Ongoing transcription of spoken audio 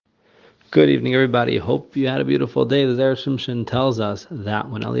Good evening, everybody. Hope you had a beautiful day. The Shemesh tells us that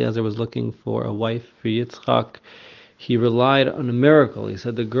when Eliezer was looking for a wife for Yitzchak, he relied on a miracle. He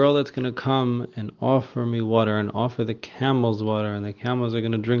said, the girl that's going to come and offer me water and offer the camels water, and the camels are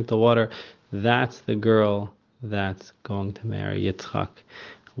going to drink the water, that's the girl that's going to marry Yitzchak.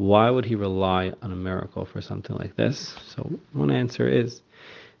 Why would he rely on a miracle for something like this? So one answer is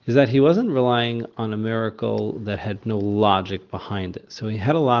that he wasn't relying on a miracle that had no logic behind it. So he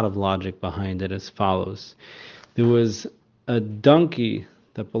had a lot of logic behind it as follows. There was a donkey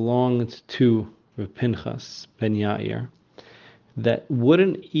that belonged to Pinchas ben Yair that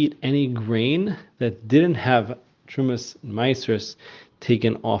wouldn't eat any grain that didn't have trumas and maasros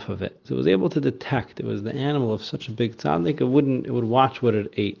taken off of it. So it was able to detect. It was the animal of such a big tzaddik, it would watch what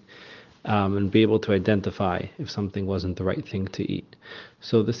it ate. And be able to identify if something wasn't the right thing to eat.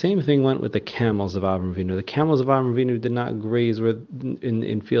 So the same thing went with the camels of Avram Avinu. The camels of Avram Avinu did not graze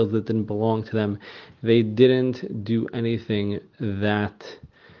in fields that didn't belong to them. They didn't do anything that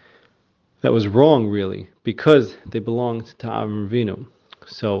was wrong, really, because they belonged to Avram Avinu.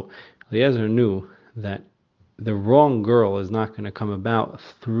 So Eliezer knew that the wrong girl is not going to come about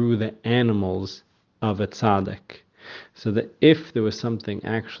through the animals of a tzaddik. So that if there was something,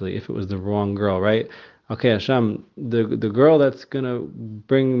 actually, if it was the wrong girl, right? Okay, Hashem, the girl that's going to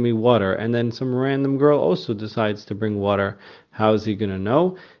bring me water, and then some random girl also decides to bring water, how is he going to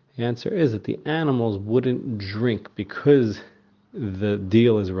know? The answer is that the animals wouldn't drink because the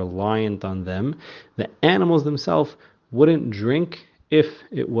deal is reliant on them. The animals themselves wouldn't drink if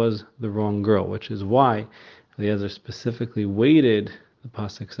it was the wrong girl, which is why Eliezer specifically waited, the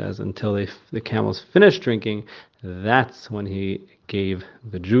pasuk says, until the camels finished drinking. That's when he gave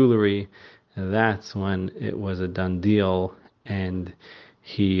the jewelry. That's when it was a done deal, and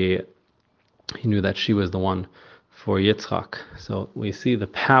he knew that she was the one for Yitzchak. So we see the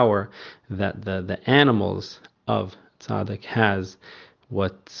power that the animals of tzaddik has,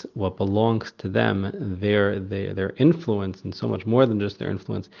 what belongs to them, their influence, and so much more than just their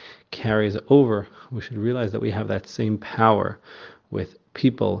influence, carries over. We should realize that we have that same power with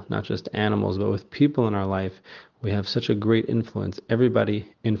people, not just animals, but with people in our life. We have such a great influence.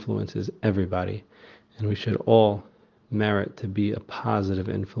 Everybody influences everybody, and we should all merit to be a positive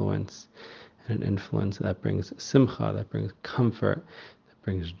influence, and an influence that brings simcha, that brings comfort, that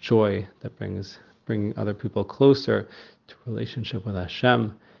brings joy, that bringing other people closer to relationship with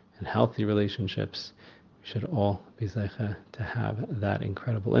Hashem and healthy relationships. We should all be zeicha to have that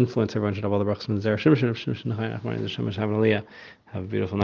incredible influence. Everyone should have all the brachas and Shemesh. Have a beautiful night.